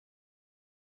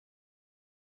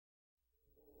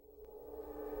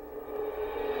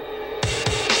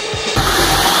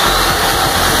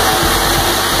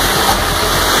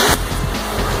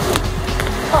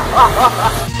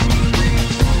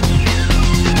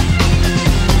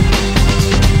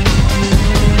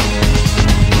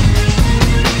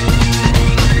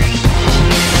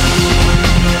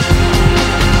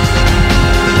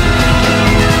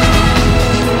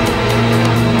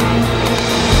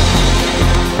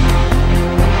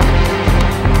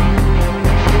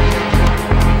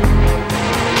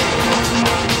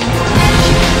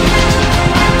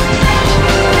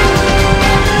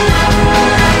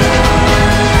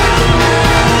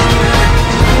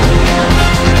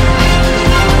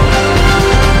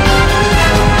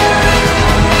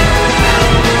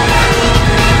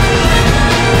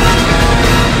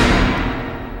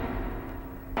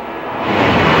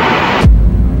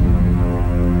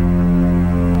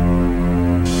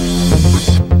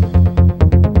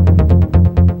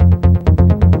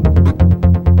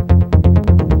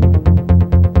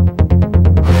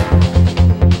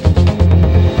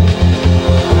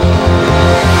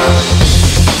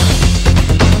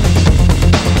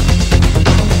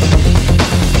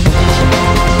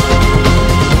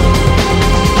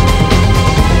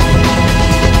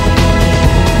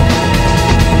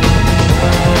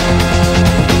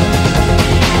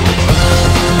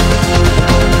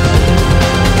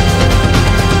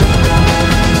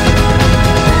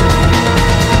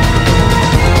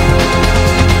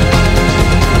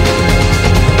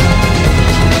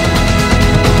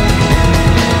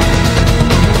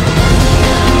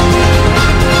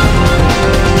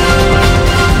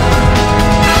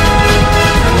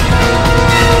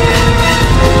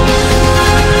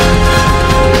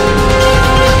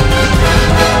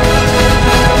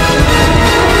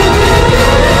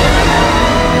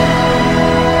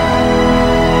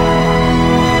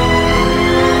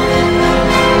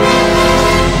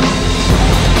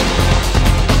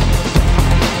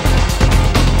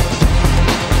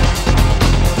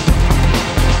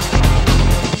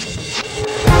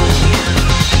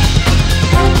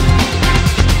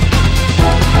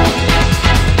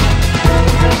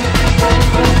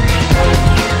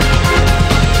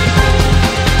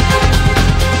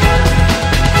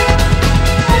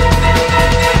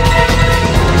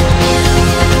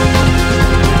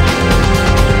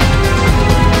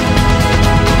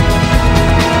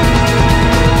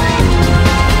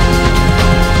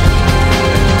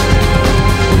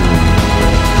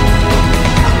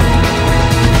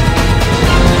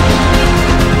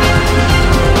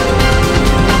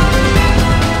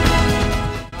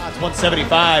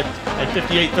175 at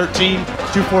 58-13,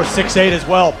 2468 as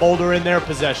well. Boulder in their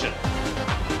possession.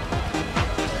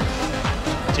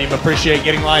 Team appreciate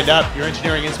getting lined up. Your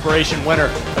engineering inspiration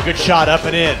winner. A good shot up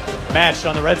and in. Matched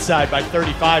on the red side by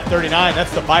 35-39.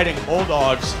 That's the Fighting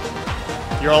Bulldogs.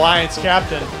 Your Alliance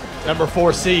captain, number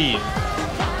 4 seed.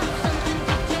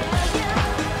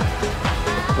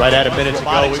 Right at a minute to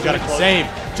go. We've got the same.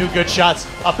 2 good shots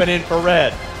up and in for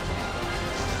red.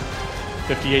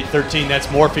 58-13, that's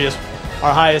Morpheus,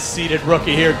 our highest seeded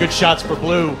rookie here. Good shots for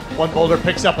blue. One Boulder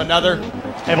picks up another.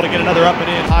 Able to get another up and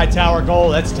in. High tower goal.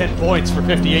 That's 10 points for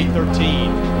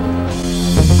 58-13.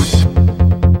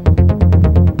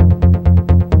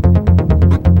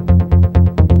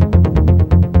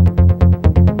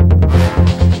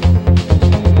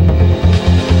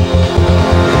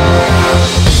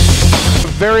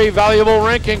 Very valuable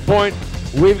ranking point.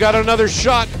 We've got another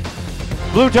shot.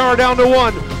 Blue tower down to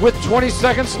 1 with 20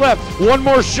 seconds left. One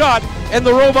more shot and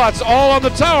the robots all on the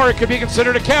tower. It could be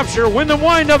considered a capture. Win and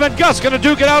wind up, and Gus gonna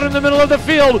duke it out in the middle of the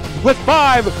field with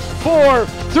 5, 4,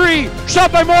 3.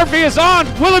 Shot by Morpheus on.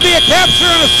 Will it be a capture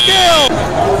on a scale?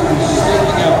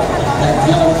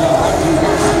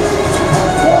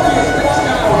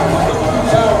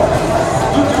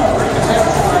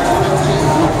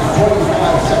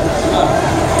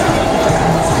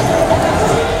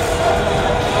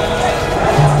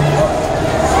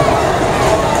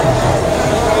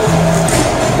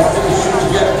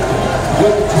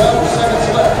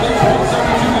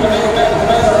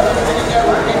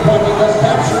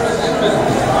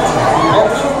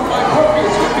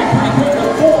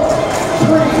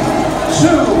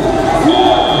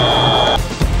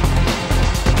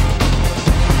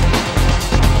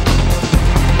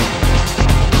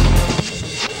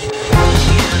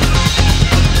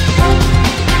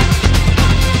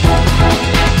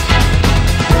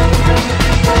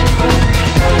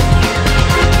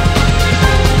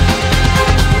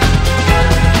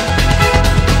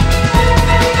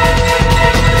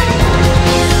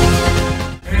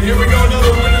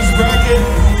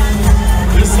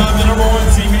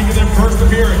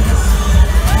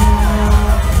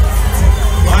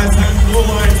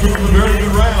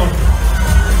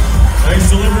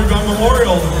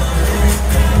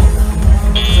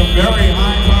 Some very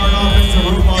high-powered offensive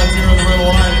robots here on the Red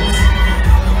Alliance.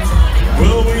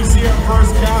 Will we see our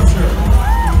first capture?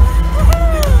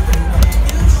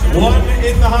 1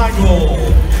 in the high goal.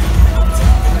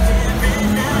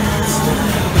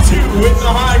 2 in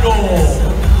the high goal.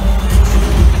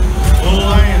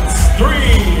 Alliance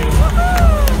 3.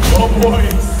 Oh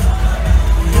boys,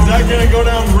 is that going to go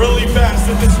down really fast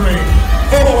at this rate?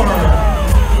 4.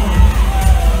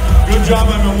 Good job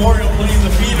by Memorial playing the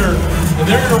feeder, and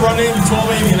they're going to run into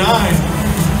 1289.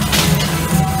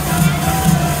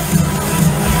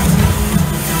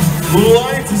 Blue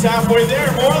Alliance is halfway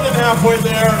there, more than halfway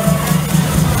there.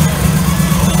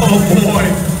 Oh boy,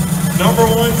 number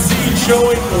 1 seed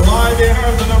showing why they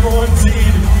are the number 1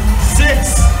 seed.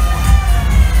 6.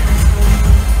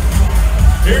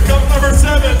 Here comes number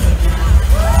 7.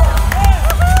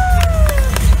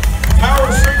 Power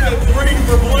strength at 3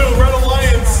 for Blue. Red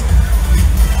Alliance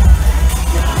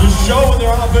just showing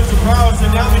their offensive prowess,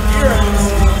 and now the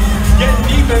heroes getting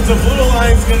defensive. Blue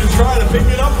Alliance going to try to pick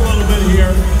it up a little bit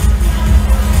here.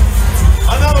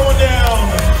 Another one down,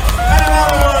 and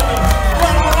another one.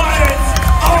 Red Alliance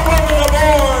all over the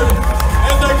board,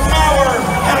 and the tower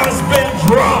has been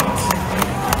dropped.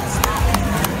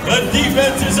 The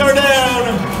defenses are down,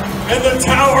 and the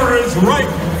tower is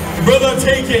ripe for the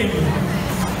taking.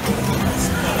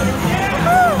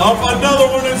 Up another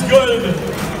one is good.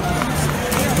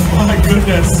 My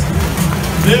goodness,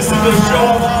 this is a show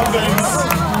of offense.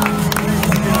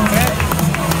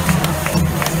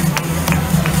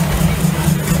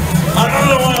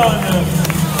 Another one.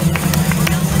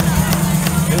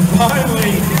 And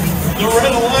finally, the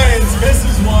Red Alliance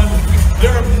misses one.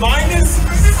 They're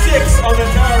 -6 on the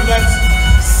tower. That's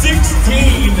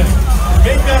 16.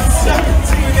 Make that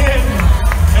 17 in.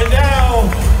 And now,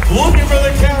 looking for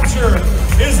the capture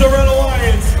is the Red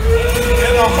Alliance.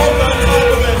 And a hope on top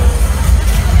of it.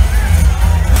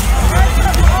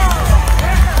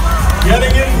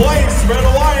 Getting in place, Red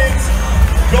Alliance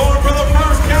going for the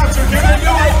first capture. Can they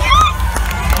do it?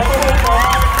 Oh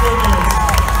my goodness.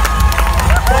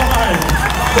 5,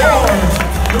 4,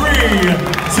 3,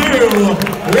 2,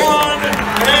 1,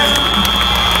 and